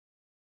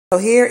So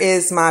here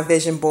is my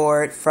vision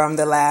board from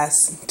the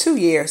last 2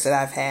 years that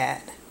I've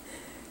had.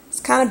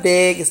 It's kind of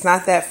big. It's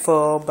not that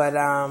full, but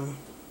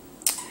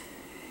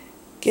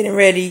getting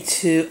ready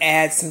to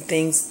add some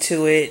things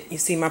to it. You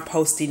see my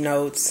Post-it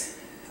notes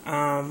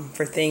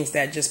for things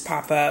that just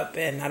pop up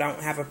and I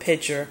don't have a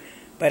picture,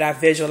 but I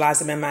visualize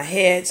them in my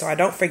head so I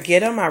don't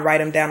forget them. I write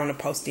them down on a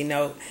Post-it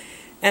note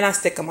and I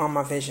stick them on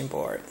my vision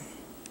board.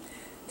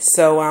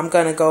 So I'm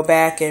going to go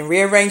back and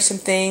rearrange some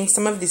things.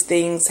 Some of these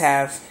things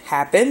have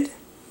happened.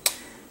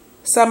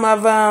 Some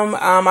of them,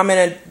 I'm in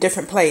a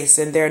different place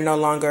and they're no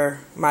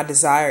longer my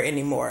desire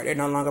anymore. They're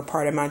no longer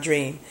part of my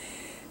dream.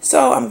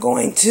 So I'm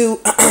going to,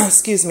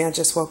 excuse me, I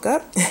just woke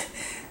up.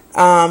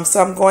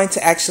 So I'm going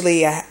to actually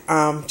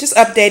just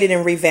update it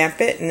and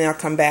revamp it, and then I'll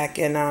come back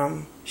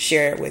and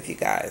share it with you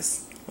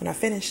guys when I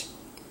finish.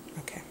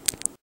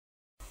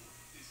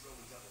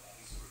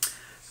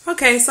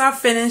 Okay, so I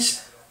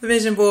finished the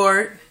vision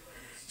board.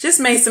 Just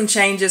made some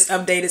changes,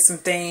 updated some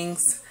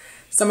things.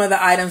 Some of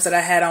the items that I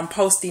had on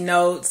Post-it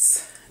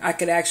notes, I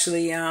could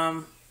actually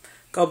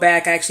go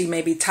back, actually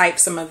maybe type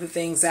some of the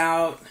things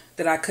out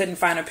that I couldn't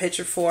find a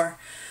picture for.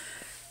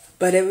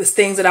 But it was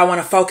things that I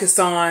want to focus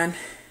on,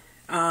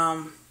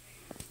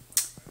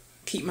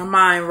 keep my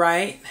mind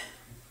right.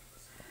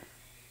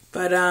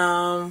 But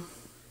I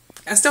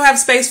still have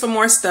space for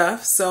more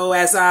stuff. So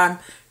as I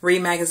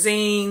read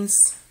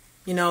magazines,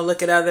 you know,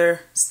 look at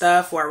other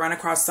stuff or I run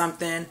across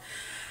something,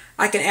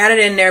 I can add it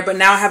in there, but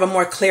now I have a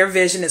more clear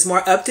vision. It's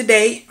more up to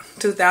date,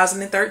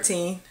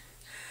 2013,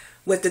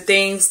 with the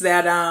things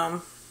that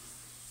are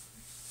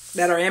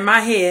in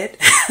my head.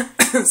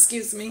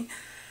 Excuse me,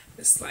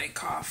 it's like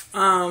cough.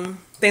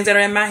 Things that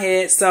are in my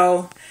head.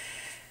 So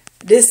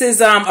this is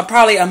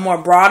probably a more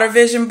broader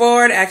vision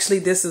board. Actually,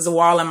 this is a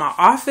wall in my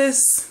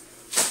office.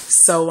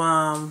 So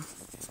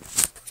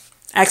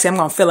actually, I'm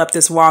gonna fill up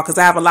this wall because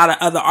I have a lot of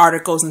other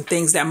articles and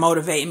things that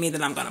motivate me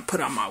that I'm gonna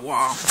put on my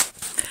wall.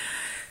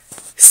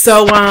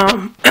 So,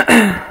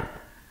 not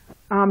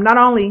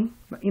only,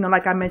 you know,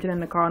 like I mentioned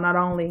in the call, not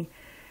only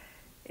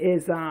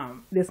is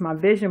this my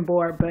vision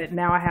board, but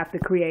now I have to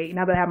create,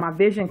 now that I have my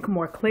vision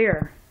more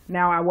clear,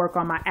 now I work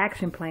on my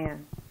action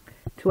plan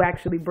to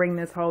actually bring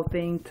this whole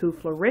thing to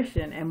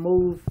fruition and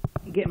move,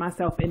 get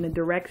myself in the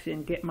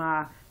direction, get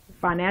my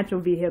financial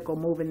vehicle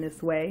moving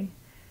this way,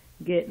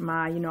 get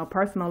my, you know,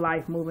 personal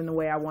life moving the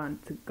way I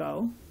want it to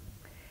go,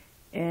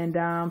 and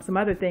some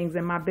other things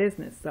in my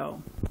business.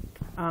 So,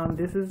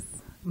 this is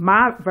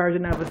my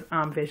version of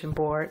a vision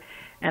board,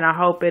 and I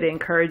hope it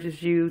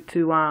encourages you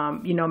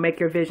to you know, make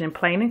your vision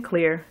plain and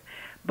clear,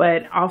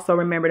 but also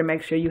remember to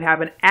make sure you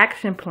have an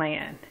action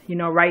plan. You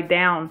know, write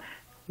down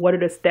what are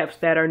the steps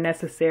that are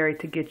necessary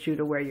to get you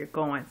to where you're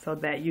going so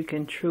that you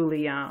can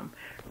truly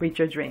reach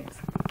your dreams.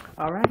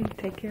 Alrighty,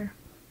 take care.